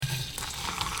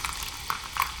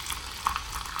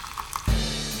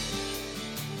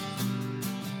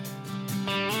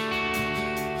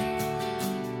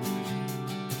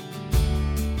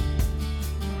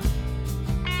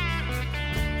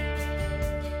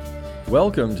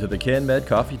Welcome to the CanMed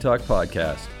Coffee Talk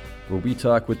podcast, where we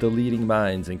talk with the leading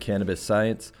minds in cannabis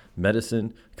science,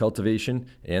 medicine, cultivation,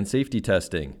 and safety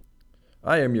testing.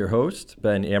 I am your host,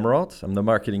 Ben Amirault. I'm the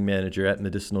marketing manager at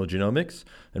Medicinal Genomics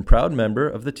and proud member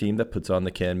of the team that puts on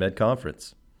the CanMed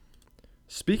Conference.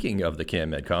 Speaking of the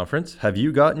CanMed Conference, have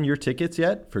you gotten your tickets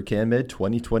yet for CanMed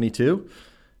 2022?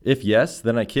 If yes,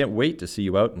 then I can't wait to see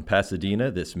you out in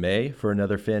Pasadena this May for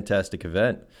another fantastic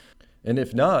event. And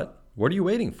if not, what are you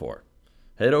waiting for?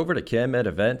 Head over to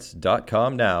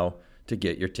canmedevents.com now to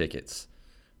get your tickets.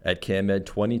 At CanMed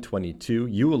 2022,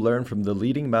 you will learn from the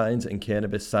leading minds in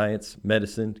cannabis science,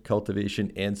 medicine,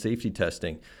 cultivation, and safety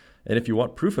testing. And if you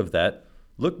want proof of that,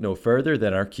 look no further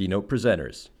than our keynote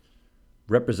presenters.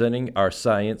 Representing our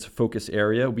science focus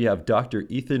area, we have Dr.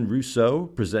 Ethan Rousseau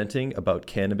presenting about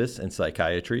cannabis and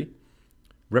psychiatry.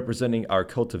 Representing our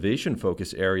cultivation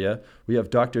focus area, we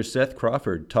have Dr. Seth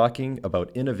Crawford talking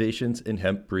about innovations in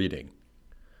hemp breeding.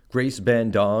 Grace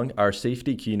Bandong, our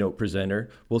safety keynote presenter,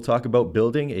 will talk about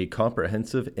building a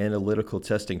comprehensive analytical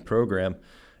testing program.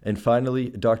 And finally,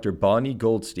 Dr. Bonnie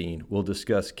Goldstein will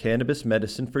discuss cannabis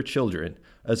medicine for children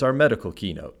as our medical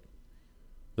keynote.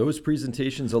 Those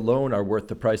presentations alone are worth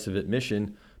the price of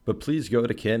admission, but please go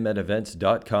to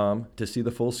canmedevents.com to see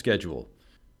the full schedule.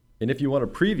 And if you want a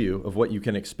preview of what you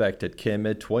can expect at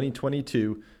CanMed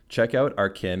 2022, check out our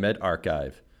CanMed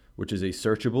Archive, which is a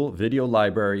searchable video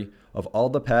library of all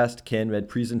the past CanMed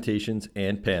presentations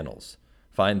and panels.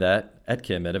 Find that at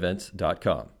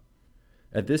canmedevents.com.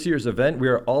 At this year's event, we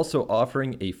are also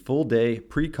offering a full-day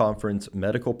pre-conference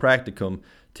medical practicum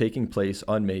taking place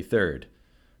on May 3rd.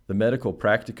 The medical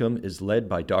practicum is led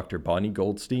by Dr. Bonnie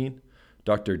Goldstein,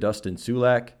 Dr. Dustin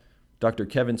Sulak, Dr.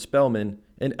 Kevin Spellman,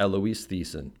 and Eloise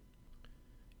Thiessen.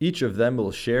 Each of them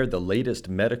will share the latest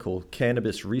medical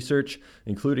cannabis research,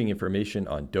 including information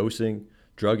on dosing,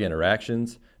 drug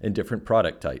interactions, and different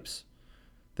product types.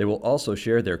 They will also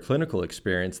share their clinical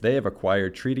experience they have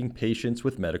acquired treating patients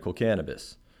with medical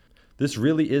cannabis. This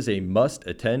really is a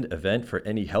must-attend event for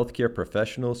any healthcare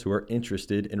professionals who are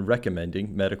interested in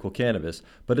recommending medical cannabis,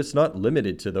 but it's not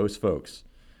limited to those folks.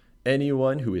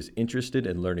 Anyone who is interested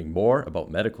in learning more about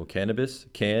medical cannabis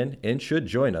can and should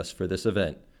join us for this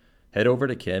event. Head over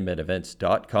to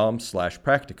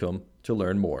canmedevents.com/practicum to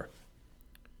learn more.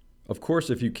 Of course,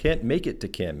 if you can't make it to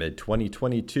CanMed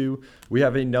 2022, we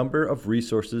have a number of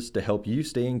resources to help you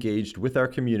stay engaged with our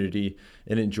community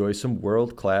and enjoy some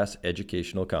world-class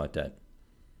educational content.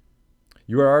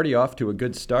 You are already off to a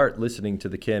good start listening to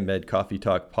the CanMed Coffee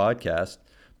Talk podcast.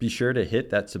 Be sure to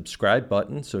hit that subscribe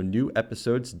button so new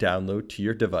episodes download to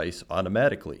your device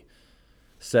automatically.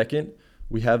 Second,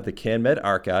 we have the CanMed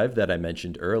Archive that I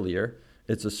mentioned earlier.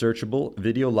 It's a searchable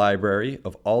video library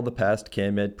of all the past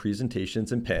CanMed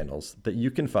presentations and panels that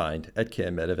you can find at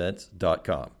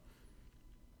canmedevents.com.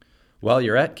 While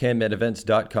you're at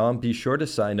canmedevents.com, be sure to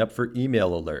sign up for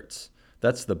email alerts.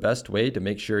 That's the best way to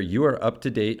make sure you are up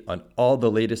to date on all the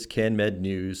latest CanMed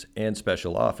news and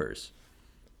special offers.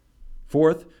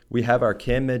 Fourth, we have our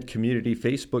CanMed Community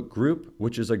Facebook group,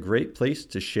 which is a great place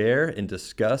to share and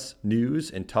discuss news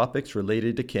and topics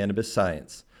related to cannabis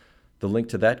science. The link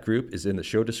to that group is in the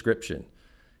show description.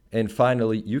 And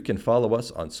finally, you can follow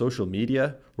us on social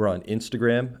media. We're on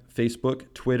Instagram,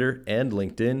 Facebook, Twitter, and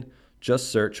LinkedIn. Just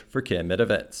search for CanMed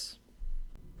Events.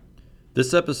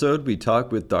 This episode, we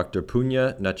talk with Dr.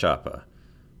 Punya Nachappa.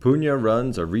 Punya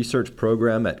runs a research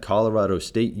program at Colorado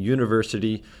State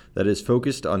University that is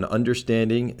focused on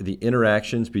understanding the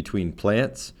interactions between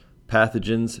plants,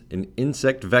 pathogens, and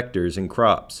insect vectors in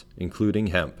crops, including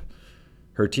hemp.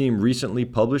 Her team recently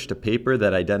published a paper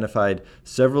that identified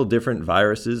several different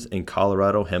viruses in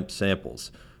Colorado hemp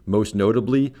samples, most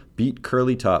notably beet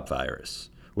curlytop virus,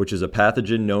 which is a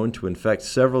pathogen known to infect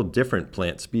several different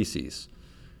plant species.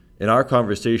 In our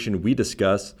conversation, we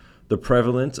discuss the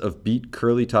prevalence of beet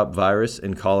curlytop virus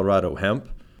in Colorado hemp,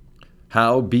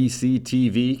 how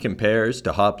BCTV compares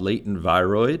to hop latent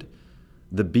viroid,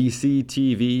 the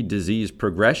BCTV disease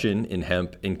progression in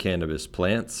hemp and cannabis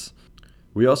plants.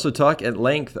 We also talk at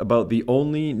length about the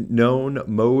only known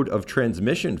mode of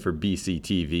transmission for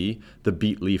BCTV, the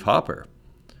beet leaf hopper.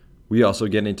 We also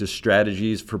get into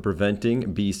strategies for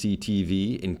preventing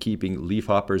BCTV and keeping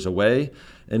leafhoppers away.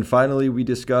 And finally, we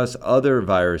discuss other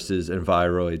viruses and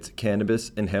viroids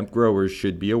cannabis and hemp growers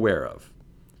should be aware of.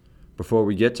 Before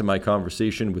we get to my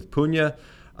conversation with Punya,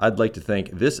 I'd like to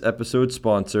thank this episode's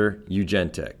sponsor,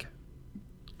 Ugentech.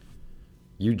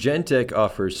 Ugentech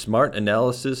offers smart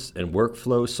analysis and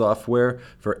workflow software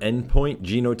for endpoint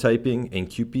genotyping and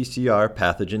qPCR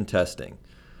pathogen testing.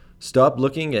 Stop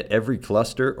looking at every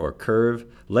cluster or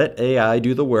curve, let AI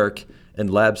do the work,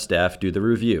 and lab staff do the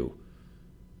review.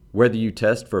 Whether you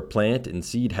test for plant and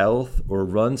seed health or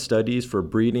run studies for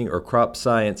breeding or crop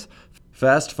science,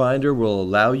 FastFinder will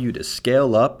allow you to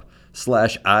scale up,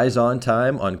 slash eyes on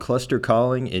time on cluster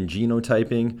calling and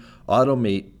genotyping,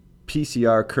 automate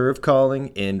PCR curve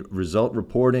calling and result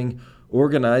reporting,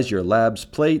 organize your lab's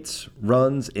plates,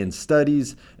 runs, and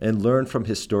studies, and learn from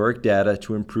historic data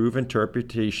to improve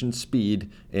interpretation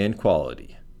speed and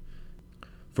quality.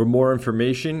 For more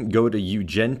information, go to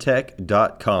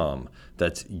ugentech.com.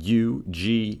 That's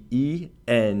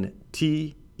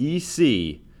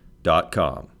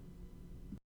UGENTEC.com.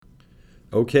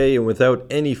 Okay, and without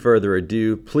any further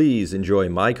ado, please enjoy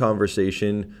my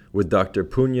conversation with Dr.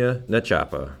 Punya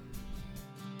Nachappa.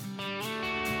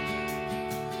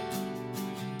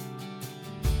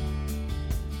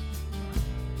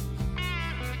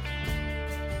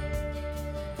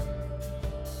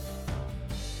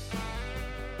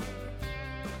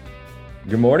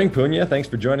 Good morning, Punya. Thanks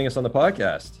for joining us on the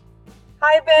podcast.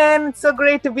 Hi, Ben. It's so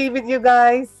great to be with you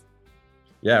guys.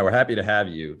 Yeah, we're happy to have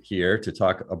you here to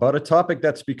talk about a topic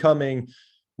that's becoming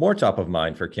more top of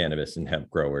mind for cannabis and hemp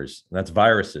growers, and that's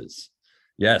viruses.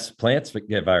 Yes, plants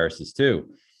get viruses too.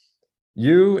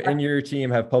 You and your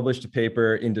team have published a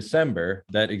paper in December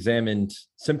that examined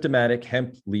symptomatic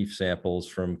hemp leaf samples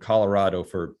from Colorado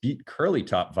for beet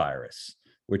curlytop virus,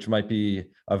 which might be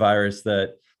a virus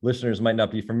that listeners might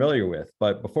not be familiar with.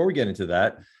 But before we get into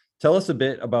that, tell us a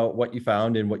bit about what you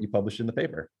found and what you published in the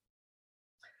paper.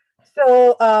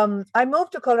 So I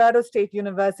moved to Colorado State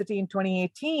University in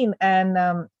 2018,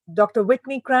 and Dr.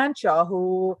 Whitney Cranshaw,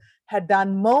 who had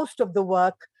done most of the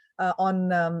work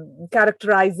on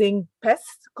characterizing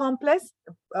pest complex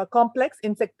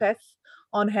insect pests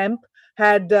on hemp,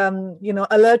 had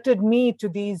alerted me to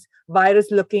these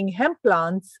virus-looking hemp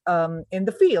plants in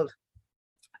the field.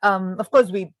 Of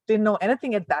course, we didn't know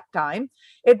anything at that time.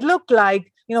 It looked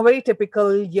like, very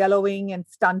typical yellowing and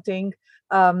stunting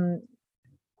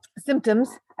symptoms.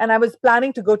 And I was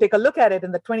planning to go take a look at it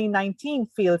in the 2019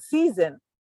 field season.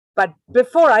 But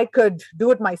before I could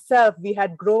do it myself, we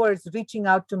had growers reaching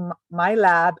out to my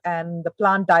lab and the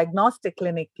plant diagnostic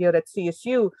clinic here at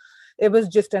CSU. It was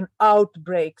just an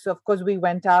outbreak. So, of course, we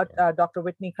went out. Dr.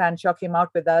 Whitney Cranshaw came out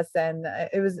with us, and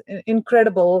it was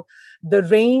incredible. The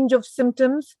range of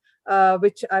symptoms,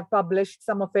 which I published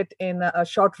some of it in a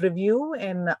short review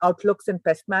in Outlooks in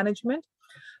Pest Management.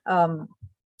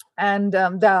 And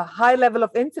the high level of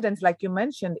incidence, like you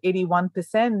mentioned,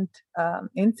 81%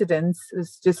 incidence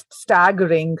is just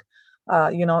staggering,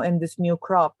 in this new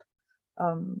crop.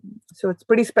 So it's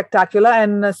pretty spectacular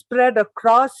and spread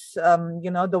across,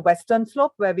 the western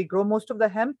slope where we grow most of the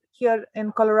hemp here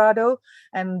in Colorado,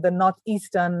 and the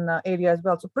northeastern area as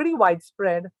well. So pretty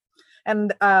widespread.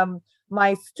 And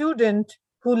my student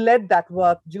who led that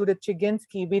work, Judith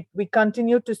Chiginsky, we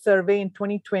continued to survey in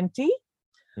 2020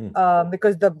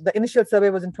 because the initial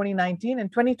survey was in 2019. In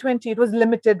 2020, it was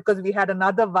limited because we had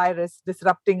another virus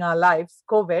disrupting our lives,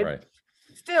 COVID. Right.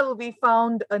 Still, we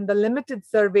found in the limited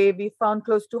survey, we found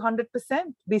close to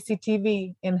 100%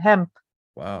 BCTV in hemp.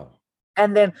 Wow.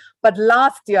 But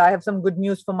last year, I have some good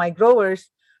news for my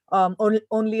growers,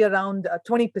 only around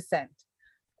 20%.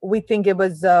 We think it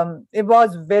was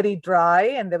very dry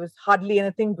and there was hardly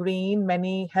anything green.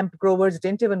 Many hemp growers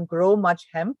didn't even grow much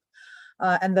hemp.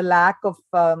 And the lack of,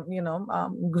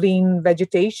 green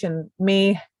vegetation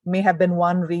may have been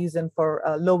one reason for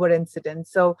lower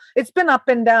incidence. So it's been up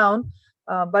and down.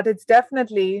 But it's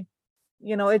definitely,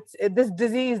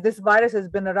 this virus has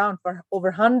been around for over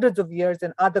hundreds of years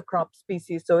in other crop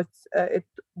species. So it's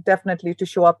definitely to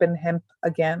show up in hemp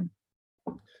again.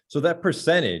 So that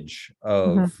percentage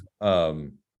of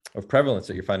prevalence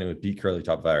that you're finding with beet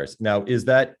curlytop virus, now, is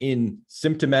that in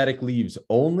symptomatic leaves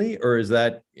only, or is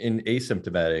that in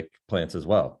asymptomatic plants as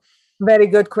well? Very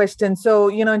good question. So,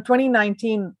 in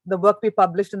 2019, the work we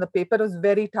published in the paper was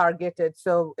very targeted.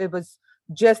 So it was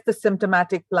just the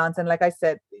symptomatic plants. And like I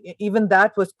said, even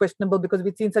that was questionable because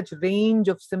we'd seen such range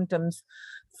of symptoms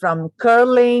from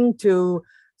curling to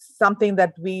something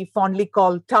that we fondly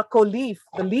call taco leaf.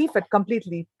 The leaf had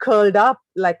completely curled up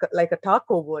like a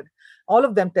taco would. All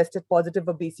of them tested positive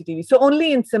for BCTV. So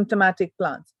only in symptomatic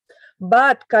plants.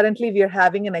 But currently we are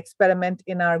having an experiment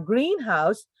in our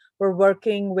greenhouse. We're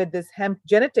working with this hemp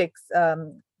genetics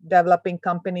developing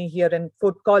company here in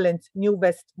Fort Collins, New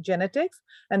West Genetics,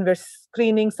 and we're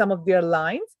screening some of their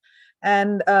lines.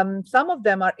 And some of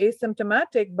them are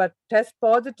asymptomatic, but test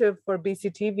positive for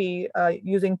BCTV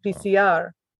using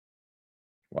PCR.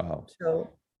 Wow.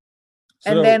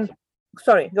 And then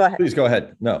Sorry, go ahead. Please go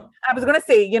ahead. No. I was going to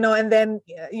say, and then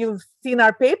you've seen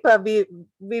our paper.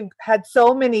 We've had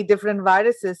so many different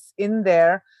viruses in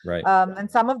there, Right. And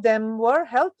some of them were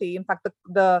healthy. In fact,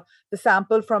 the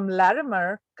sample from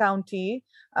Larimer County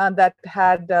that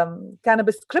had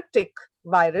cannabis cryptic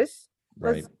virus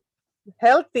was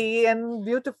healthy and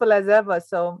beautiful as ever.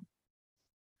 So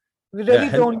we really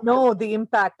don't know the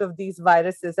impact of these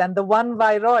viruses, and the one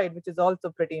viroid, which is also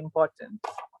pretty important.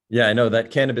 Yeah, I know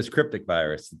that cannabis cryptic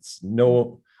virus. It's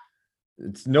no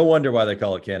wonder why they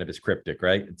call it cannabis cryptic,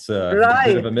 right? It's a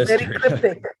bit of a mystery. Very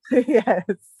cryptic. Yes.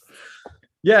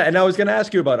 Yeah, and I was going to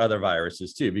ask you about other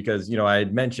viruses too, because I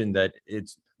had mentioned that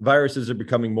viruses are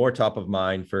becoming more top of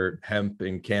mind for hemp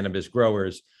and cannabis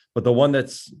growers, but the one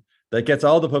that gets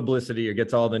all the publicity or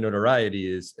gets all the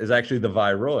notoriety is actually the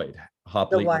viroid,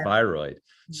 hop latent viroid.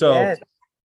 So yes.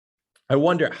 I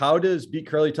wonder, how does beet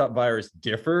curlytop virus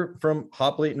differ from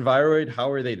hop latent viroid? How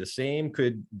are they the same?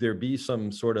 Could there be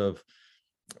some sort of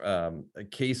a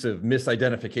case of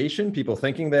misidentification? People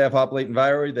thinking they have hop latent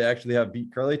viroid, they actually have beet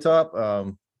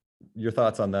curlytop. Your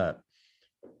thoughts on that?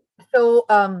 So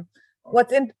I'm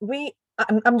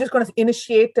just going to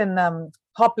initiate an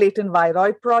hop latent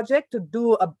viroid project to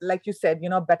do like you said,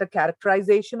 better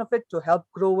characterization of it to help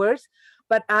growers.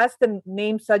 But as the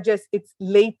name suggests, it's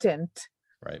latent.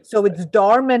 Right. So it's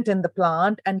dormant in the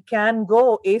plant and can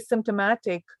go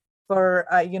asymptomatic for,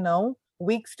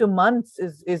 weeks to months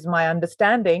is my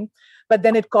understanding. But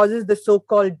then it causes the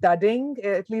so-called dudding.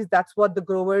 At least that's what the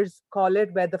growers call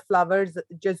it, where the flowers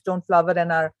just don't flower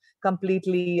and are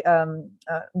completely,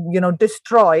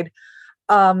 destroyed.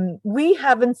 We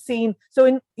haven't seen,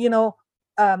 so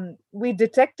we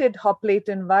detected hop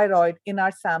latent viroid in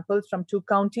our samples from 2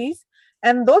 counties.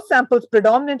 And those samples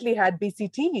predominantly had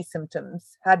BCTV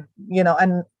symptoms,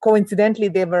 and coincidentally,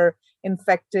 they were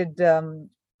infected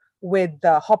with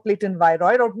hop latent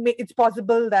viroid, or it's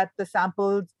possible that the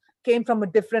samples came from a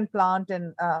different plant,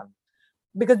 and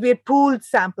because we had pooled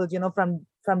samples,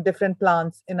 from different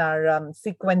plants in our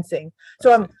sequencing.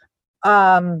 So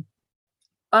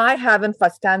I haven't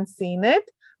firsthand seen it,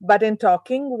 but in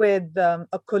talking with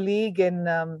a colleague in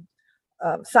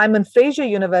Simon Fraser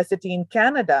University in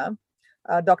Canada,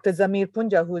 Dr. Zamir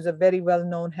Punja, who is a very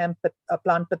well-known hemp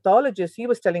plant pathologist, he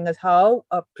was telling us how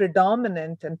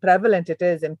predominant and prevalent it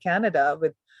is in Canada. I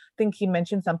think he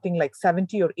mentioned something like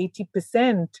 70 or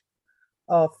 80%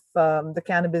 of the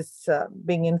cannabis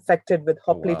being infected with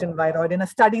hop latent viroid in a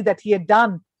study that he had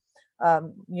done.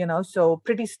 So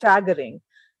pretty staggering.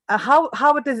 How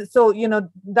it is, so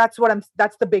that's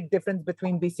the big difference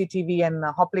between BCTV and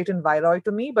hop latent viroid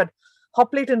to me. But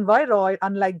hop latent viroid,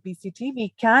 unlike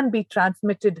BCTV, can be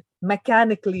transmitted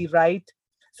mechanically, right?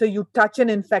 So you touch an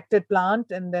infected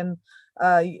plant and then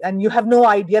and you have no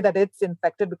idea that it's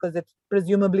infected because it's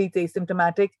presumably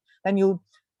asymptomatic. And you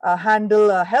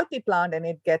handle a healthy plant and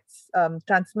it gets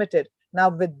transmitted. Now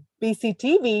with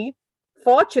BCTV,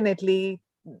 fortunately,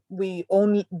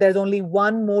 there's only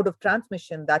one mode of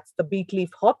transmission. That's the beet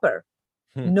leaf hopper.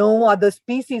 No other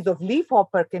species of leaf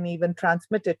hopper can even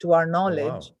transmit it, to our knowledge.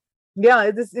 Wow.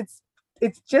 Yeah,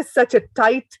 it's just such a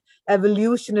tight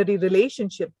evolutionary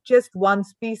relationship, just one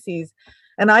species.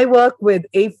 And I work with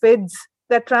aphids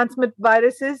that transmit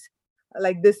viruses,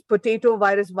 like this potato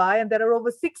virus Y, and there are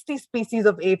over 60 species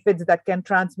of aphids that can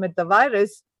transmit the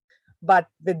virus. But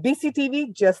with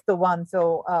BCTV, just the one.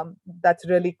 So that's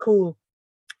really cool.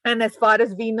 And as far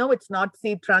as we know, it's not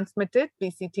seed transmitted,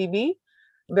 BCTV.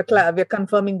 We're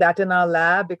confirming that in our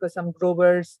lab because some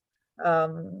growers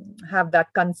have that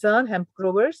concern, hemp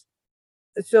growers.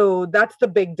 So that's the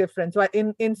big difference. So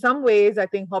in some ways, I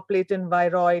think hop latent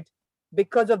viroid,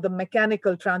 because of the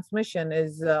mechanical transmission,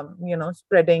 is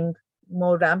spreading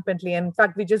more rampantly. And in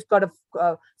fact, we just got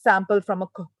a sample from a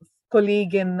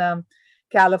colleague in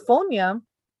California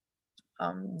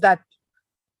that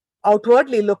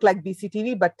outwardly looked like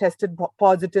BCTV, but tested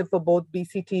positive for both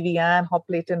BCTV and hop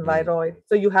latent viroid.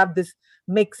 So you have this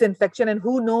mixed infection, and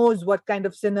who knows what kind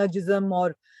of synergism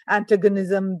or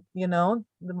antagonism, the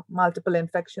multiple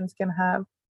infections can have.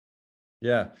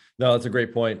 Yeah, no, that's a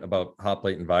great point about hop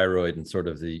latent viroid and sort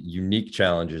of the unique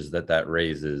challenges that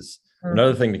raises.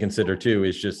 Another thing to consider too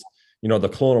is just, the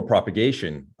clonal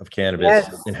propagation of cannabis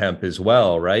in hemp as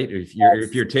well, right? If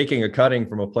you're taking a cutting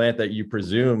from a plant that you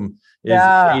presume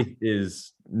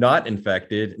is not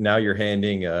infected, now you're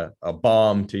handing a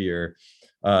bomb to your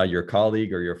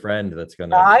colleague or your friend that's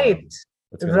gonna right,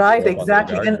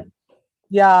 exactly.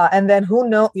 And then who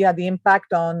knows? The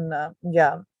impact on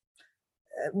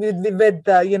with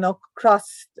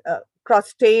cross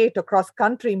state or cross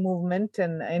country movement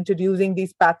and introducing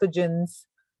these pathogens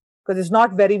because it's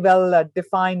not very well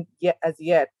defined yet as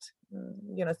yet.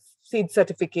 Seed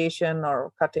certification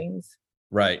or cuttings.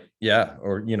 Right. Yeah.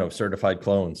 Or, certified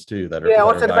clones too that Yeah,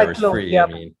 or are certified virus clone. free. I Yep.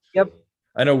 mean, Yep.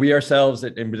 I know we ourselves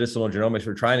in medicinal genomics,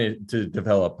 we're trying to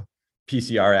develop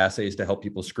PCR assays to help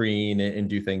people screen and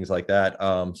do things like that.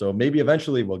 So maybe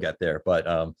eventually we'll get there, but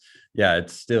yeah,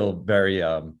 it's still very,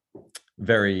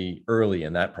 very early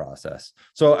in that process.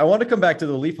 So I want to come back to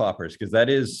the leafhoppers because that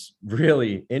is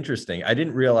really interesting. I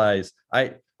didn't realize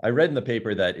I read in the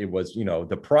paper that it was,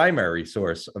 the primary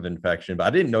source of infection, but I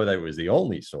didn't know that it was the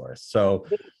only source. So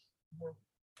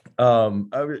I'm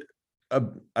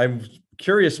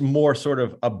curious more sort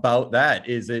of about that.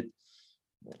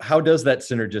 How does that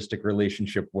synergistic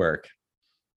relationship work?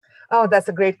 Oh, that's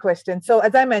a great question. So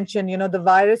as I mentioned, the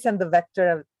virus and the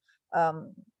vector,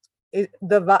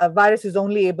 virus is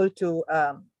only able to,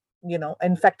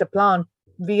 infect a plant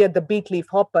via the beet leaf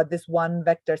hopper, this one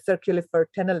vector, Circulifer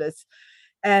tenalis.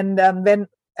 And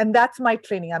that's my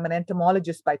training. I'm an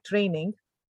entomologist by training.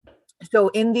 So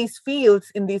in these fields,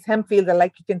 in these hemp fields,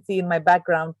 like you can see in my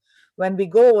background, when we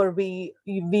go over, we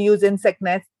use insect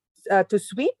nets to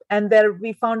sweep, and there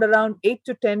we found around 8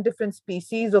 to 10 different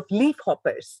species of leaf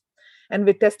hoppers, and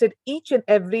we tested each and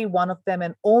every one of them,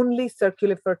 and only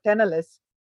Circulifer tenalis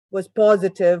was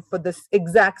positive for the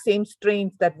exact same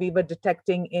strains that we were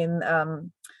detecting in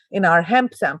our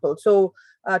hemp sample. So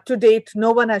to date,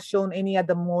 no one has shown any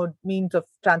other means of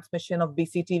transmission of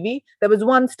BCTV. There was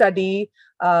one study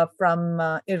from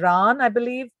Iran, I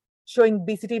believe, showing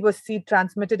BCTV was seed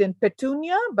transmitted in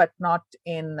petunia, but not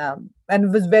in, and it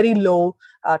was very low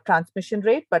transmission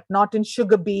rate, but not in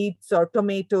sugar beets or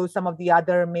tomatoes, some of the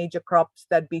other major crops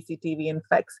that BCTV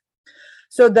infects.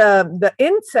 So the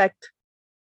insect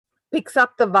picks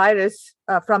up the virus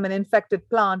from an infected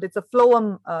plant. It's a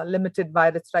phloem limited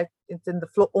virus, right? It's in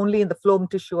the only in the phloem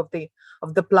tissue of the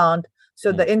plant.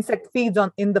 So the insect feeds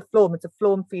in the phloem. It's a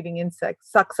phloem feeding insect.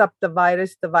 Sucks up the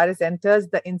virus. The virus enters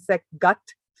the insect gut.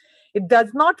 It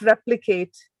does not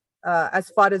replicate as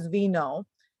far as we know.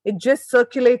 It just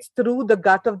circulates through the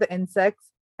gut of the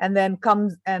insects and then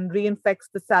comes and reinfects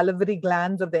the salivary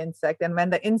glands of the insect. And when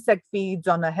the insect feeds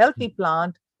on a healthy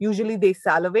plant, usually they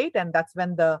salivate, and that's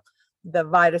when the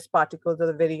virus particles or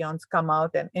the virions come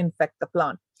out and infect the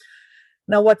plant.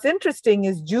 Now, what's interesting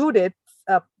is Judith's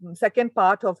second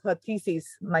part of her thesis,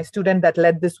 my student that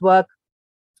led this work,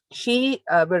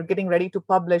 we're getting ready to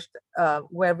publish,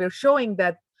 where we're showing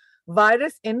that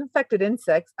virus-infected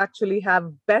insects actually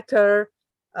have better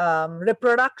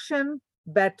reproduction,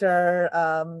 better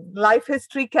life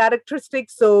history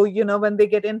characteristics. So, when they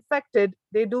get infected,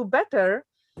 they do better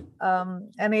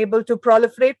and able to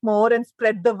proliferate more and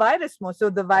spread the virus more. So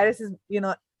the virus is,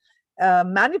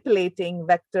 manipulating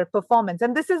vector performance.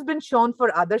 And this has been shown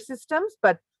for other systems,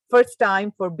 but first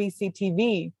time for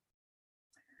BCTV.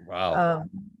 Wow.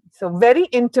 So very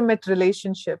intimate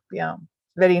relationship. Yeah,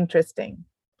 very interesting.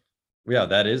 Yeah,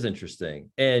 that is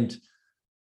interesting. And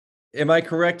am I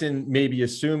correct in maybe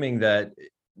assuming that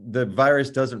the virus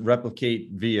doesn't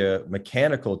replicate via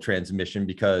mechanical transmission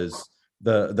because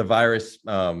the virus,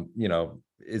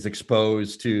 is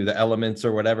exposed to the elements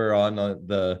or whatever on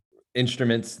the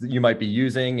instruments that you might be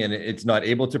using, and it's not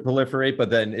able to proliferate? But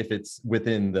then if it's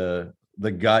within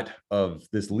the gut of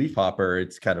this leafhopper,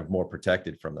 it's kind of more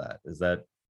protected from that. Is that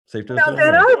safe to assume? Now,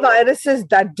 there are viruses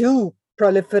that do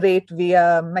proliferate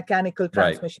via mechanical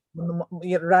transmission,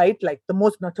 right? Like the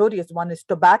most notorious one is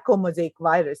tobacco mosaic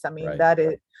virus. I mean, that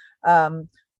is, I'm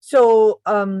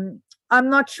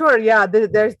not sure. Yeah,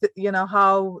 there's,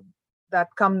 how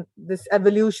this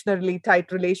evolutionarily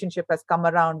tight relationship has come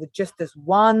around with just this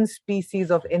one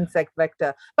species of insect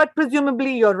vector. But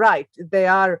presumably you're right. They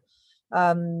are,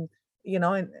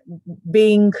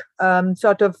 being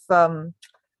sort of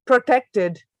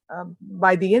protected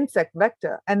by the insect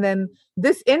vector. And then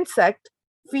this insect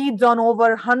feeds on over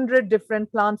 100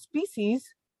 different plant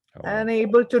species and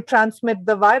able to transmit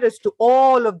the virus to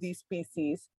all of these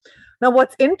species. Now,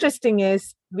 what's interesting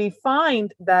is we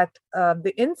find that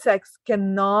the insects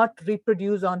cannot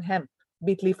reproduce on hemp,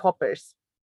 beet leaf hoppers.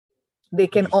 They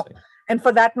can, and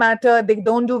for that matter, they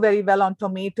don't do very well on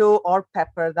tomato or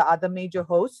pepper, the other major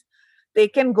hosts. They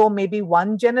can go maybe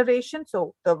one generation.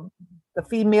 So the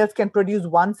females can produce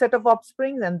one set of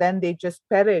offspring and then they just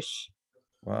perish.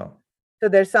 Wow. So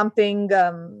there's something,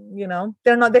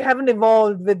 they haven't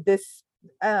evolved with this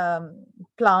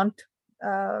plant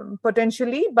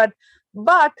potentially, but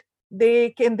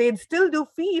they'd still do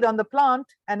feed on the plant.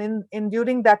 And in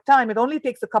during that time, it only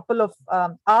takes a couple of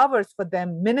hours for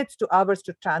them, minutes to hours,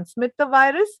 to transmit the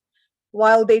virus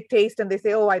while they taste and they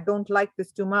say, oh, I don't like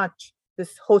this too much.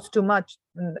 this host too much.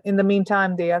 In the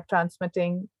meantime, they are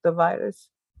transmitting the virus.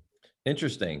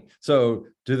 Interesting. So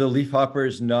do the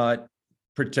leafhoppers not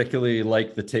particularly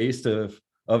like the taste of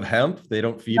hemp? They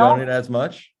don't feed on it as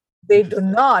much? They do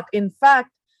not. In fact,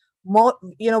 more,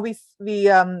 we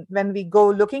when we go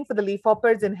looking for the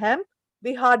leafhoppers in hemp,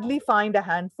 we hardly find a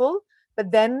handful.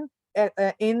 But then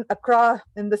in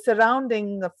the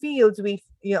surrounding fields,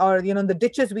 the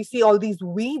ditches, we see all these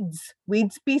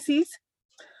weed species.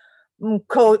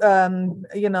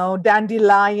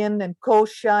 Dandelion and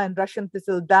kochia and Russian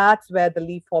thistle. That's where the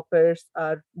leafhoppers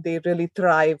are. They really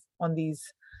thrive on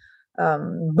these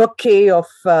bouquet of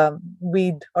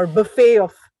weed or buffet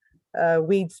of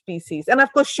weed species. And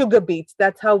of course, sugar beets.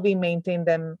 That's how we maintain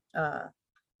them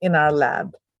in our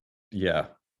lab. Yeah,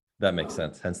 that makes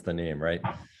sense. Hence the name, right?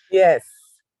 Yes.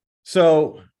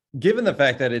 So given the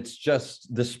fact that it's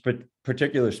just this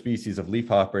particular species of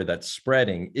leafhopper that's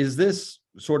spreading, is this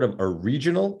sort of a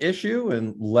regional issue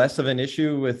and less of an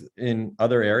issue in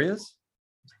other areas?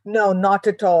 No, not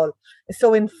at all.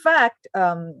 So in fact,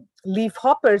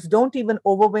 leafhoppers don't even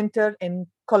overwinter in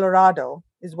Colorado,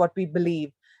 is what we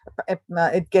believe.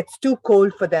 It gets too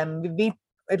cold for them.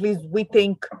 At least we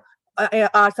think,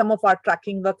 some of our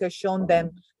tracking work has shown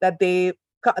them that they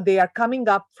are coming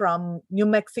up from New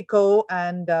Mexico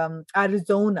and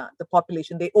Arizona, the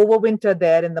population. They overwinter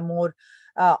there in the more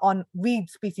on weed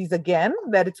species again,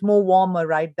 where it's more warmer,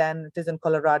 right, than it is in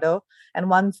Colorado. And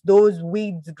once those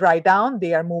weeds dry down,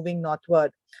 they are moving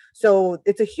northward. So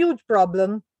it's a huge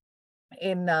problem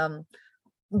in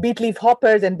beet leaf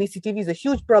hoppers, and BCTV is a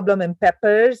huge problem in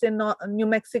peppers in New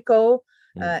Mexico,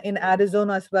 in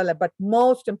Arizona as well. But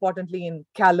most importantly, in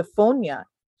California,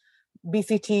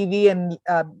 BCTV and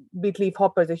beet leaf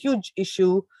hopper is a huge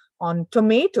issue on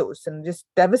tomatoes, and just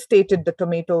devastated the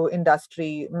tomato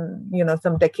industry,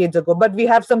 some decades ago. But we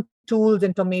have some tools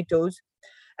in tomatoes.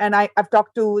 And I've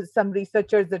talked to some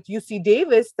researchers at UC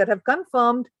Davis that have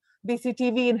confirmed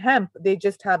BCTV in hemp. They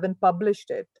just haven't published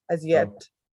it as yet. Oh.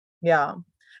 Yeah.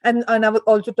 And I will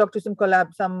also talk to some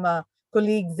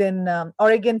colleagues in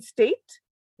Oregon State,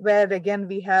 where again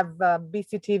we have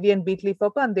BCTV and beet leaf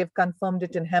hopper, and they've confirmed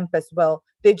it in hemp as well.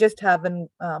 They just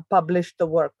haven't published the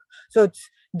work. So it's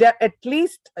at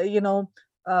least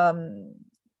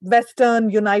Western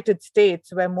United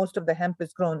States, where most of the hemp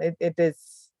is grown, it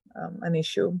is an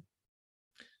issue.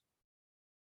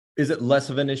 Is it less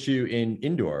of an issue in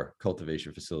indoor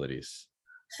cultivation facilities?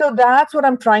 So that's what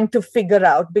I'm trying to figure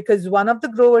out, because one of the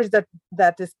growers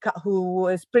who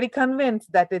is pretty convinced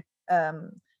that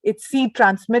it's seed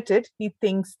transmitted. He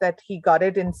thinks that he got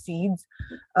it in seeds,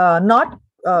 not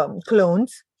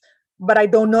clones. But I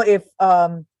don't know if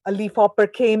a leafhopper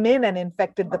came in and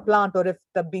infected the plant, or if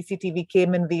the BCTV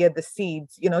came in via the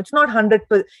seeds. It's not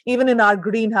 100%. Even in our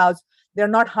greenhouse, they're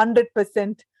not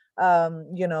 100%,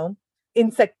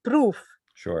 insect proof.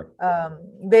 Sure.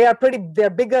 They're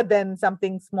bigger than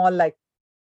something small like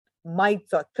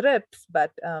mites or thrips,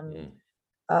 but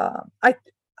I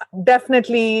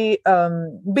definitely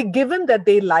be given that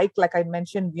they like I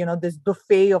mentioned, this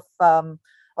buffet of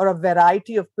or a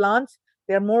variety of plants,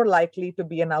 they're more likely to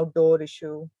be an outdoor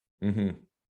issue. Mm-hmm.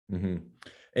 Mm-hmm.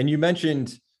 And you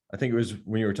mentioned, I think it was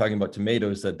when you were talking about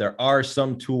tomatoes, that there are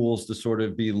some tools to sort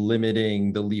of be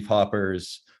limiting the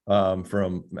leafhoppers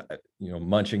from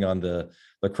munching on the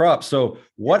crop. So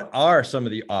what are some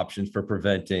of the options for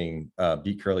preventing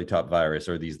beet curly-top virus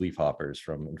or these leafhoppers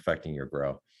from infecting your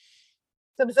grow?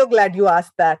 So I'm so glad you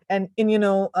asked that. And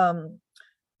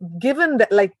given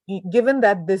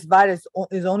that this virus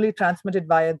is only transmitted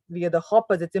via the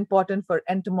hoppers, it's important for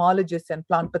entomologists and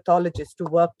plant pathologists to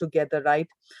work together, right?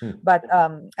 But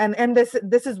and this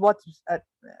is what's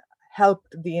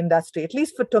helped the industry, at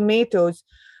least for tomatoes.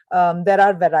 There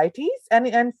are varieties,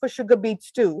 and for sugar beets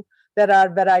too, there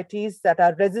are varieties that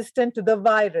are resistant to the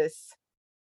virus.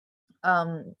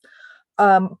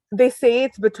 They say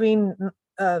it's between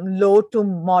low to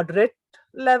moderate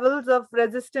levels of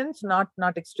resistance, not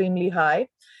extremely high.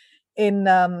 In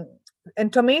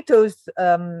tomatoes,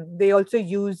 they also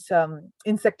use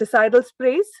insecticidal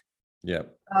sprays. Yeah.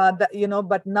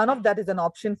 But none of that is an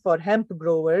option for hemp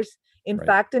growers. In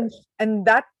fact, and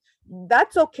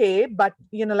that's okay. But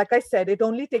like I said, it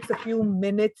only takes a few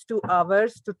minutes to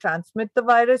hours to transmit the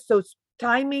virus. So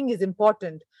timing is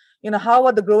important. How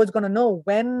are the growers going to know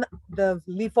when the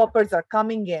leafhoppers are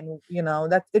coming in?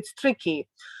 It's tricky.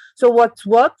 So what's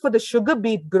worked for the sugar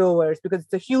beet growers, because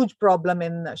it's a huge problem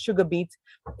in sugar beets,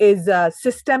 is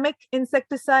systemic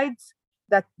insecticides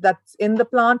that's in the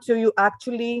plant. So you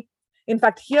actually, in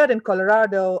fact, here in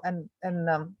Colorado and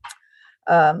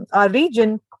our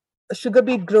region, sugar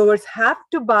beet growers have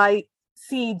to buy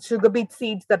seeds, sugar beet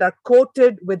seeds that are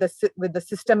coated with the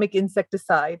systemic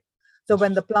insecticide. So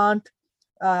when the plant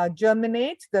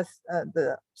germinates,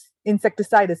 the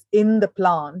insecticide is in the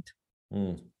plant.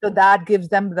 So that gives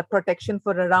them the protection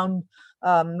for around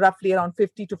roughly around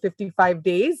 50 to 55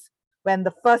 days when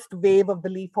the first wave of the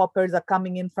leafhoppers are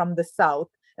coming in from the south,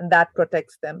 and that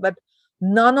protects them. But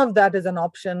none of that is an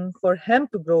option for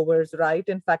hemp growers, right?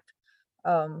 In fact,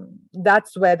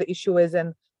 that's where the issue is.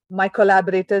 And my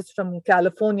collaborators from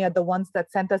California, the ones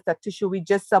that sent us that tissue, we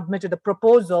just submitted a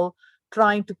proposal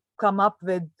trying to come up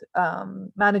with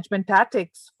management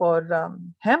tactics for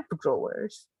hemp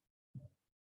growers.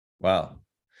 Wow.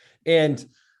 And so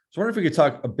I wonder if we could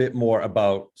talk a bit more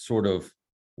about sort of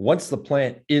once the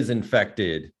plant is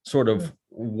infected, sort of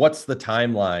what's the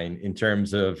timeline in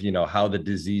terms of, how the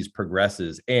disease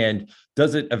progresses, and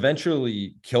does it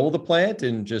eventually kill the plant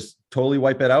and just totally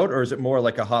wipe it out? Or is it more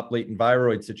like a hop latent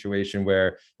viroid situation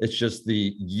where it's just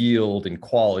the yield and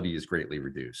quality is greatly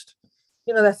reduced?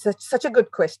 That's such a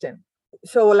good question.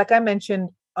 So like I mentioned,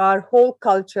 our whole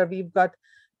culture, we've got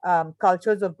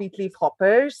cultures of beet leaf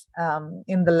hoppers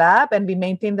in the lab, and we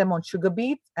maintain them on sugar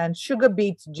beets, and sugar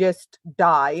beets just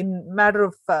die in a matter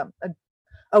of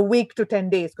a week to 10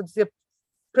 days because it's a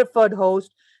preferred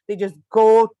host. They just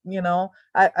go,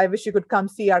 I wish you could come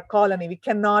see our colony. We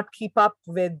cannot keep up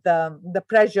with the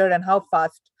pressure and how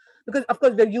fast, because of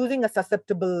course we're using a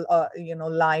susceptible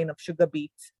line of sugar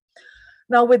beets.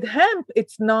 Now with hemp,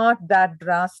 it's not that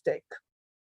drastic.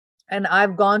 And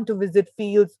I've gone to visit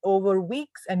fields over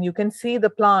weeks, and you can see the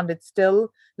plant. It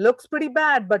still looks pretty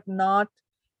bad, but not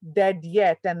dead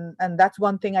yet. And that's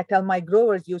one thing I tell my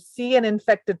growers: you see an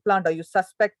infected plant or you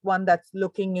suspect one that's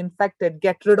looking infected,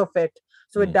 get rid of it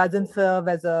so it doesn't serve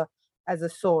as a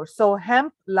source. So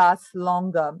hemp lasts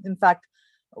longer. In fact,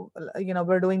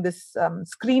 we're doing this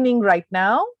screening right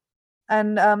now,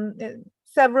 and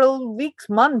several weeks,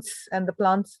 months, and the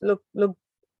plants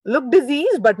look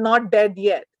diseased, but not dead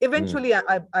yet. Eventually,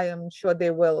 I am sure they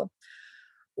will.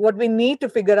 What we need to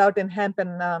figure out in hemp,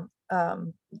 and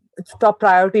it's top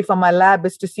priority for my lab,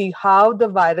 is to see how the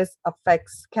virus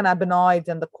affects cannabinoids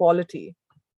and the quality.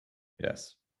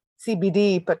 Yes.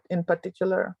 CBD, but in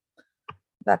particular,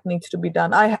 that needs to be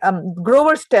done.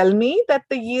 Growers tell me that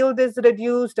the yield is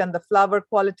reduced and the flower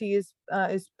quality is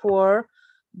poor,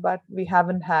 but we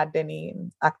haven't had any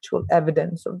actual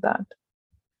evidence of that.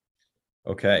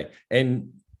 Okay.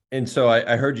 And so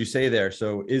I heard you say there,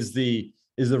 so is the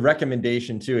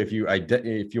recommendation too, if you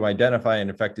identify an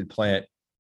infected plant,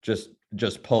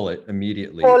 just pull it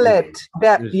immediately?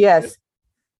 Yes,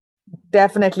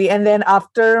 definitely. And then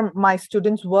after my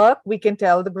students' work, we can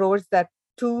tell the growers that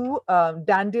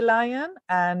dandelion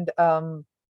and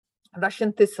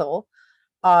Russian thistle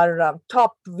are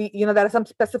top. There are some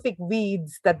specific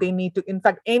weeds that they need to. In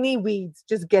fact, any weeds,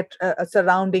 just get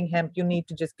surrounding hemp. You need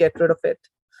to just get rid of it.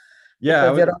 Yeah,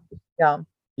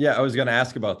 I was going to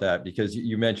ask about that, because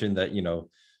you mentioned that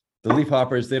the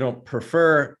leafhoppers, they don't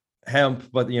prefer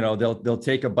hemp, but they'll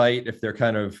take a bite if they're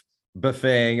kind of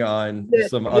buffeting on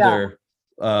some other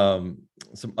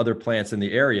plants in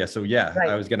the area. So right.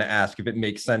 I was going to ask if it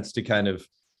makes sense to kind of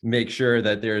make sure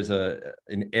that there's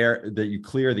an air that you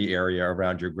clear the area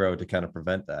around your grow to kind of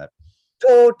prevent that.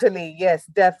 Totally. Yes,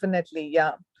 definitely.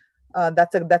 Yeah.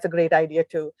 That's a great idea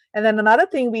too. And then another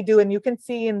thing we do, and you can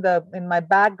see in my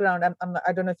background,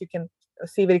 I don't know if you can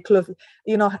see very closely,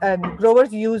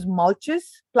 growers use mulches,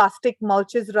 plastic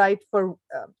mulches, right, for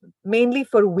mainly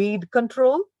for weed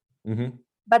control. Mm-hmm.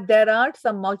 But there are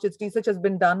some mulches. Research has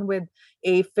been done with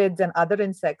aphids and other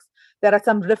insects. There are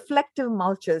some reflective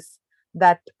mulches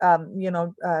that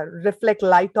reflect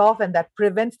light off, and that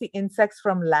prevents the insects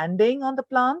from landing on the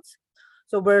plants.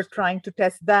 So we're trying to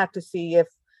test that to see if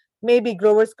maybe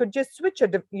growers could just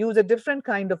use a different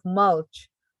kind of mulch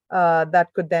that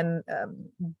could then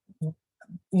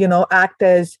act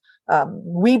as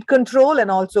weed control and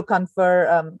also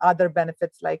confer other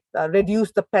benefits like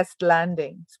reduce the pest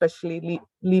landing, especially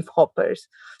leaf hoppers.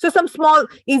 So some small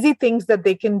easy things that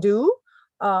they can do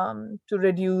to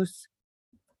reduce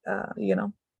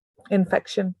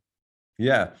infection.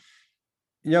 Yeah.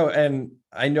 And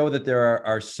I know that there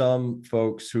are some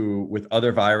folks who, with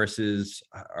other viruses,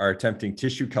 are attempting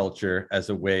tissue culture as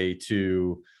a way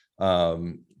to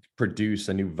produce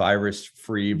a new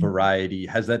virus-free variety.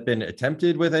 Has that been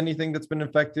attempted with anything that's been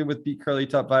infected with beet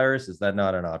curly-top virus? Is that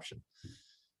not an option?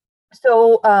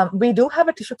 So we do have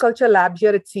a tissue culture lab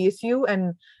here at CSU,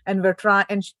 and we're trying.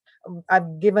 And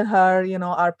I've given her,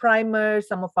 our primers,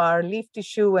 some of our leaf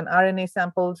tissue and RNA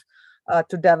samples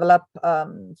to develop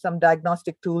some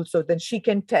diagnostic tools, so then she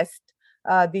can test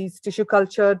these tissue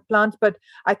cultured plants. But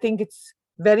I think it's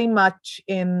very much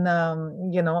in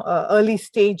early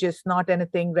stages, not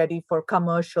anything ready for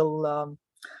commercial,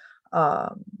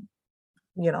 not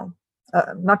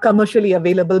commercially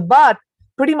available, but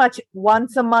pretty much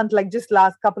once a month, like just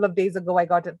last couple of days ago, I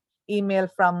got an email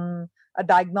from a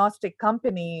diagnostic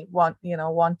company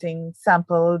wanting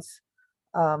samples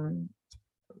from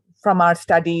our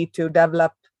study to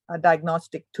develop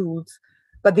diagnostic tools.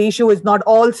 But the issue is not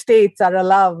all states are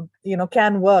allowed,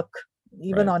 can work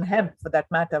even on hemp for that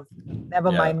matter,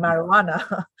 never mind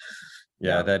marijuana.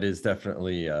 Yeah, that is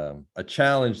definitely a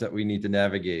challenge that we need to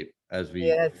navigate as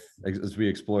we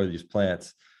explore these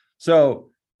plants. So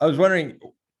I was wondering,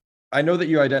 I know that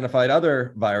you identified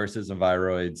other viruses and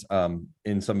viroids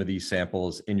in some of these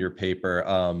samples in your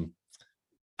paper.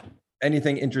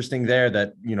 Anything interesting there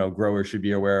that growers should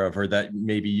be aware of, or that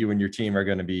maybe you and your team are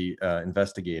going to be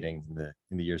investigating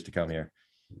in the years to come here?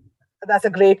 That's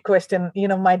a great question.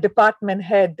 My department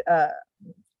head,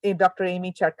 Dr.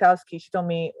 Amy Charkowski, she told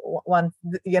me once,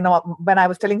 when I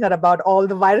was telling her about all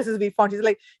the viruses we found, she's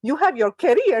like, you have your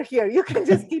career here. You can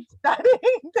just keep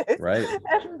studying this. Right.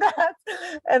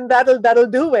 And that'll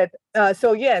do it.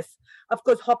 So yes, of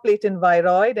course, hop latent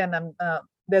viroid. And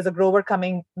there's a grower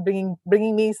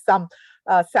bringing me some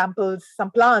samples, some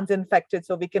plants infected,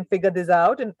 so we can figure this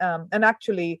out. And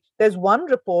actually, there's one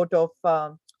report of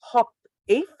hop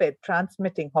aphid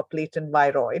transmitting hop latent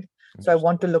viroid. So I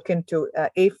want to look into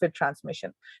aphid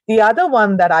transmission. The other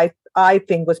one that I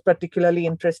think was particularly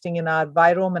interesting in our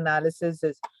virome analysis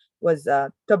was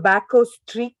tobacco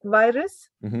streak virus.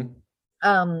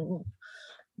 Mm-hmm.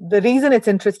 The reason it's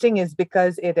interesting is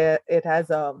because it has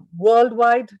a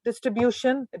worldwide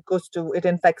distribution. It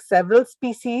infects several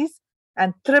species,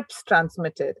 and thrips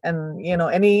transmitted. And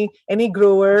any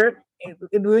grower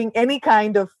doing any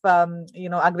kind of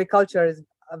agriculture is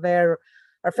aware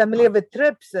are familiar with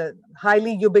thrips,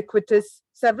 highly ubiquitous,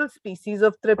 several species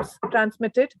of thrips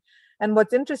transmitted. And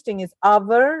what's interesting is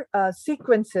our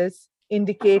sequences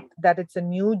indicate that it's a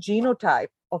new genotype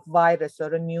of virus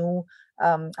or a new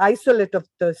isolate of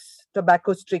this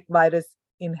tobacco streak virus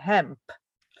in hemp.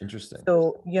 Interesting.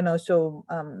 So,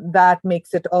 that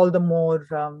makes it all the more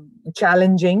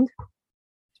challenging.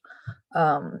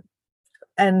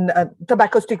 And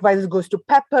tobacco streak virus goes to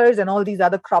peppers and all these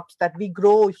other crops that we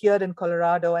grow here in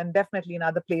Colorado and definitely in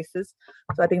other places.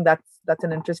 So I think that's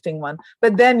an interesting one.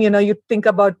 But then, you think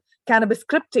about cannabis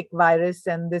cryptic virus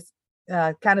and this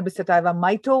cannabis sativa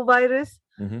mitovirus.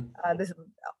 Mm-hmm.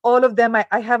 All of them,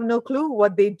 I have no clue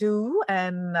what they do.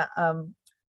 And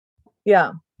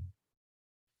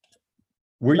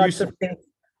Were you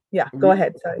go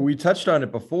ahead. Sorry. We touched on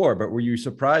it before, but were you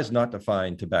surprised not to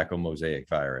find tobacco mosaic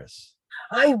virus?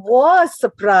 I was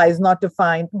surprised not to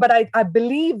find, but I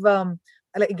believe,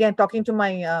 again, talking to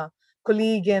my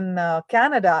colleague in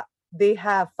Canada, they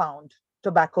have found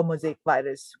tobacco mosaic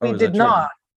virus. We did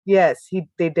not. Yes,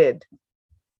 they did.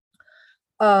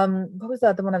 What was the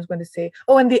other one I was going to say?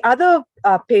 Oh, and the other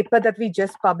paper that we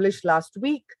just published last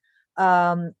week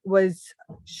was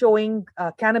showing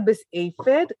cannabis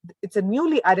aphid. It's a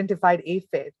newly identified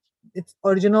aphid. It's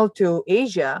original to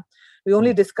Asia. We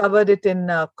only discovered it in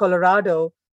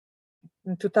Colorado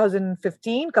in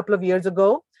 2015, a couple of years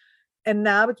ago. And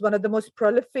now it's one of the most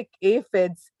prolific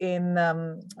aphids in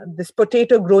this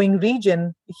potato growing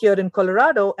region here in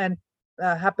Colorado, and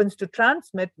happens to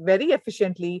transmit very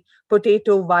efficiently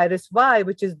potato virus Y,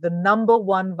 which is the number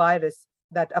one virus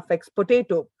that affects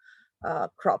potato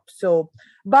crops. So,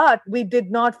 but we did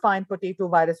not find potato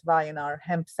virus Y in our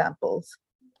hemp samples.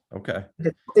 Okay.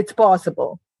 It's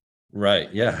possible.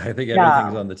 Right. Yeah. I think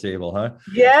everything's on the table, huh?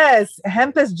 Yes.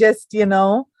 Hemp has just,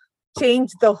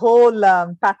 changed the whole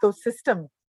pathosystem.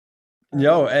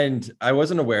 And I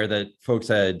wasn't aware that folks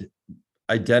had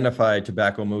identified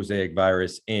tobacco mosaic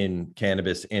virus in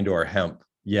cannabis and or hemp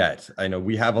yet. I know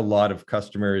we have a lot of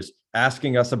customers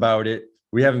asking us about it.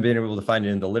 We haven't been able to find it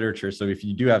in the literature. So if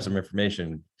you do have some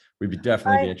information, we'd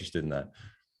definitely be interested in that.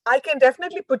 I can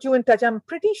definitely put you in touch. I'm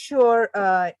pretty sure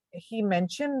he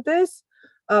mentioned this.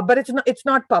 But it's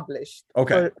not published.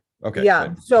 Okay. Yeah.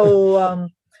 Good. So,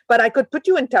 but I could put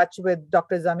you in touch with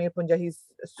Dr. Zamir Punja. He's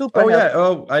super. Oh yeah.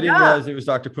 Oh, I didn't realize it was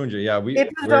Dr. Punja. Yeah, it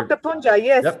was Dr. Punja.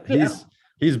 Yes. Yep.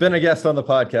 He's been a guest on the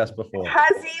podcast before.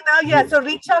 Has he now? Yeah. So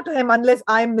reach out to him unless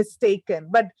I'm mistaken.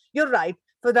 But you're right.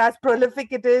 For as prolific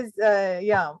it is,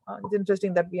 it's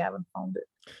interesting that we haven't found it.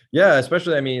 Yeah,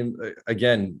 especially,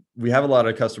 again, we have a lot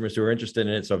of customers who are interested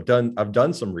in it. So I've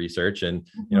done some research, and,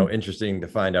 interesting to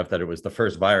find out that it was the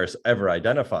first virus ever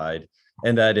identified,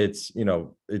 and that it's,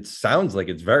 it sounds like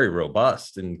it's very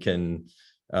robust and can,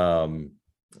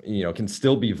 can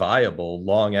still be viable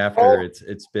long after Oh,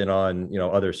 it's been on,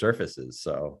 other surfaces.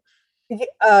 So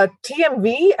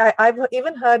TMV, I've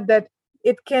even heard that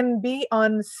it can be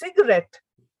on cigarette,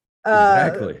 uh,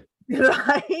 exactly.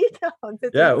 right?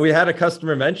 Yeah, we had a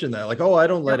customer mention that, like, oh, I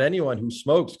don't Yeah. let anyone who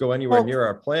smokes go anywhere Smokes. near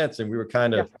our plants. And we were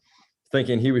kind Yeah. of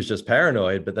thinking he was just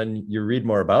paranoid, but then you read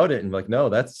more about it and like, no,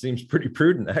 that seems pretty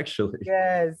prudent, actually.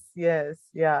 Yes, yes,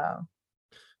 yeah.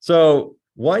 So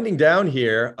winding down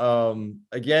here,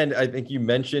 again, I think you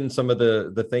mentioned some of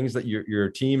the things that your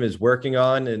team is working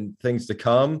on and things to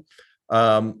come.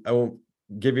 I won't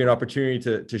give you an opportunity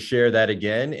to share that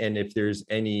again. And if there's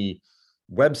any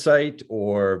website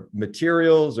or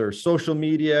materials or social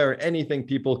media or anything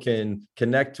people can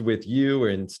connect with you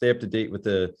and stay up to date with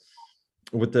the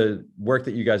work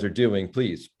that you guys are doing,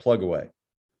 please plug away.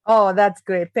 Oh, that's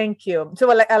great. Thank you. So,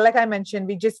 like I mentioned,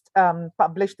 we just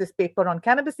published this paper on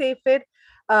cannabis aphid,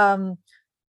 um,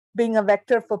 being a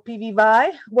vector for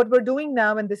PVY. What we're doing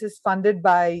now, and this is funded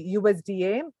by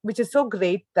USDA, which is so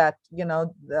great that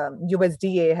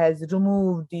USDA has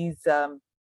removed these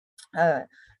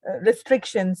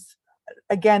restrictions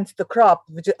against the crop,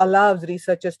 which allows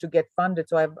researchers to get funded.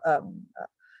 So I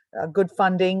have good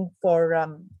funding for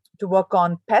to work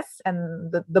on pests,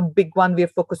 and the big one we're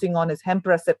focusing on is hemp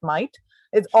russet mite.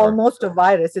 It's almost a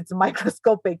virus, it's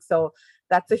microscopic, so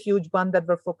that's a huge one that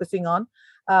we're focusing on.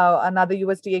 Another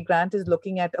USDA grant is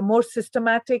looking at a more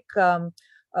systematic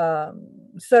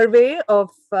survey of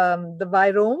the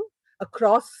virome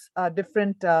across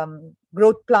different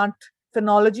growth plant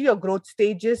phenology or growth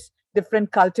stages, different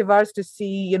cultivars, to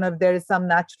see if there is some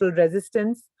natural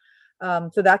resistance.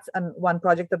 So that's one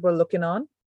project that we're looking on.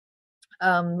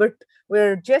 Our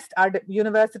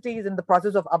university is in the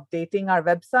process of updating our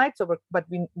website. So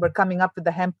we're coming up with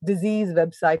the hemp disease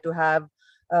website to have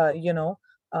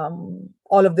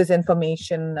all of this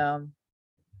information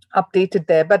updated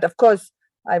there. But of course,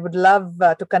 I would love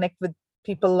to connect with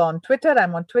people on Twitter.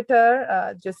 I'm on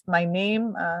Twitter, just my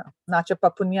name, Nacha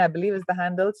Papunya, I believe is the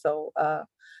handle. So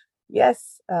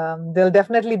yes, there'll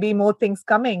definitely be more things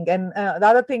coming. And the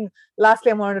other thing,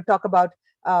 lastly, I wanted to talk about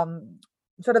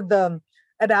sort of the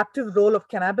adaptive role of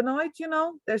cannabinoids.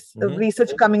 There's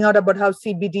research coming out about how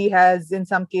CBD has, in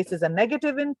some cases, a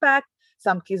negative impact,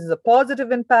 some cases a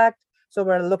positive impact. So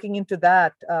we're looking into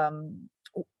that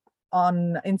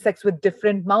on insects with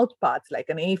different mouth parts, like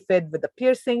an aphid with a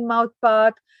piercing mouth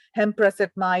part, hemp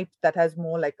russet mite that has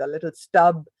more like a little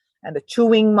stub, and a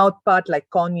chewing mouth part like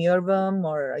corn earworm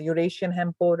or a Eurasian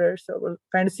hemp borer. So we're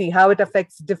trying to see how it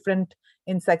affects different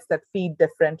insects that feed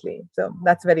differently. So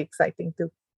that's very exciting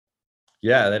too.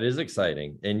 Yeah, that is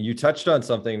exciting. And you touched on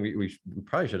something we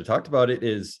probably should have talked about. It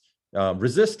is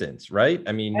resistance, right?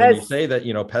 I mean, when you say that,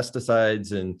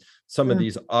 pesticides and some of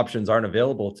these options aren't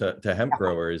available to hemp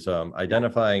growers,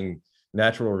 identifying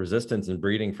natural resistance and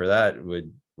breeding for that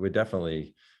would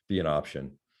definitely be an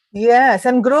option. Yes,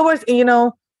 and growers,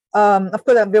 of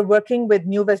course, we're working with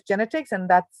New West Genetics, and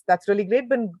that's really great.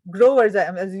 But growers,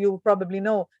 as you probably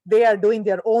know, they are doing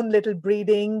their own little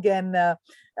breeding and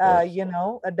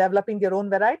developing their own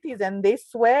varieties, and they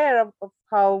swear of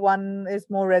how one is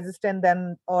more resistant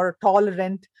than or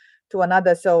tolerant to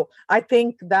another. So I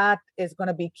think that is going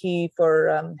to be key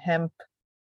for hemp,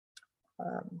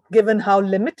 given how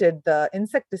limited the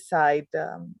insecticide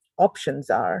options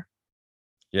are.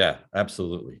 Yeah,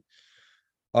 absolutely.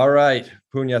 All right,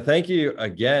 Punya, thank you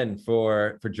again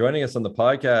for joining us on the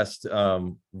podcast.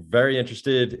 Very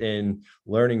interested in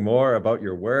learning more about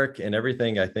your work and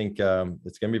everything. I think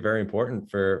it's going to be very important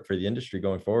for the industry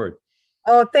going forward.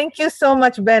 Oh, thank you so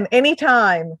much, Ben.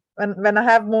 Anytime when I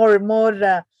have more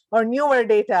or newer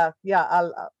data, yeah,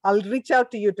 I'll reach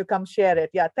out to you to come share it.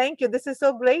 Yeah, thank you. This is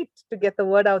so great to get the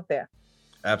word out there.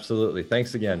 Absolutely.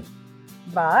 Thanks again.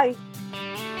 Bye.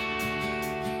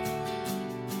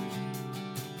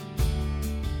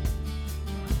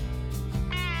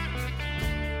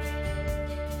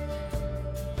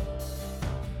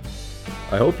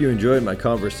 I hope you enjoyed my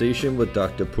conversation with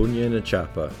Dr. Punya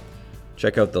Nachappa.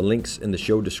 Check out the links in the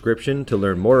show description to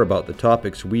learn more about the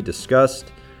topics we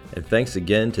discussed, and thanks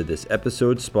again to this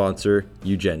episode's sponsor,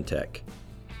 Ugentech.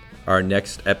 Our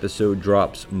next episode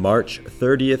drops March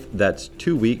 30th, that's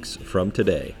 2 weeks from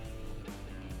today.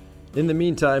 In the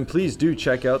meantime, please do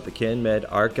check out the CanMed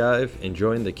archive and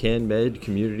join the CanMed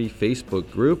community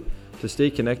Facebook group to stay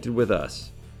connected with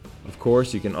us. Of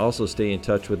course, you can also stay in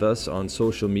touch with us on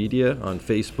social media on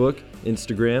Facebook,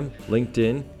 Instagram,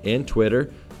 LinkedIn, and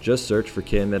Twitter. Just search for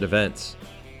CanMed Events.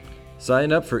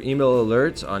 Sign up for email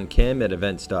alerts on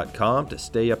canmedevents.com to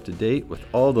stay up to date with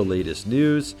all the latest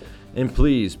news. And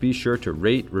please be sure to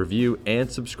rate, review, and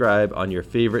subscribe on your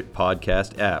favorite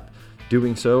podcast app.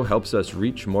 Doing so helps us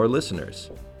reach more listeners.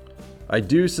 I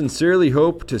do sincerely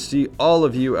hope to see all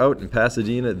of you out in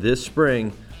Pasadena this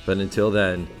spring, but until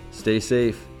then, stay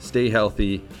safe, stay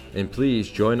healthy, and please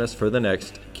join us for the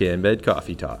next CanMed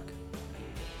Coffee Talk.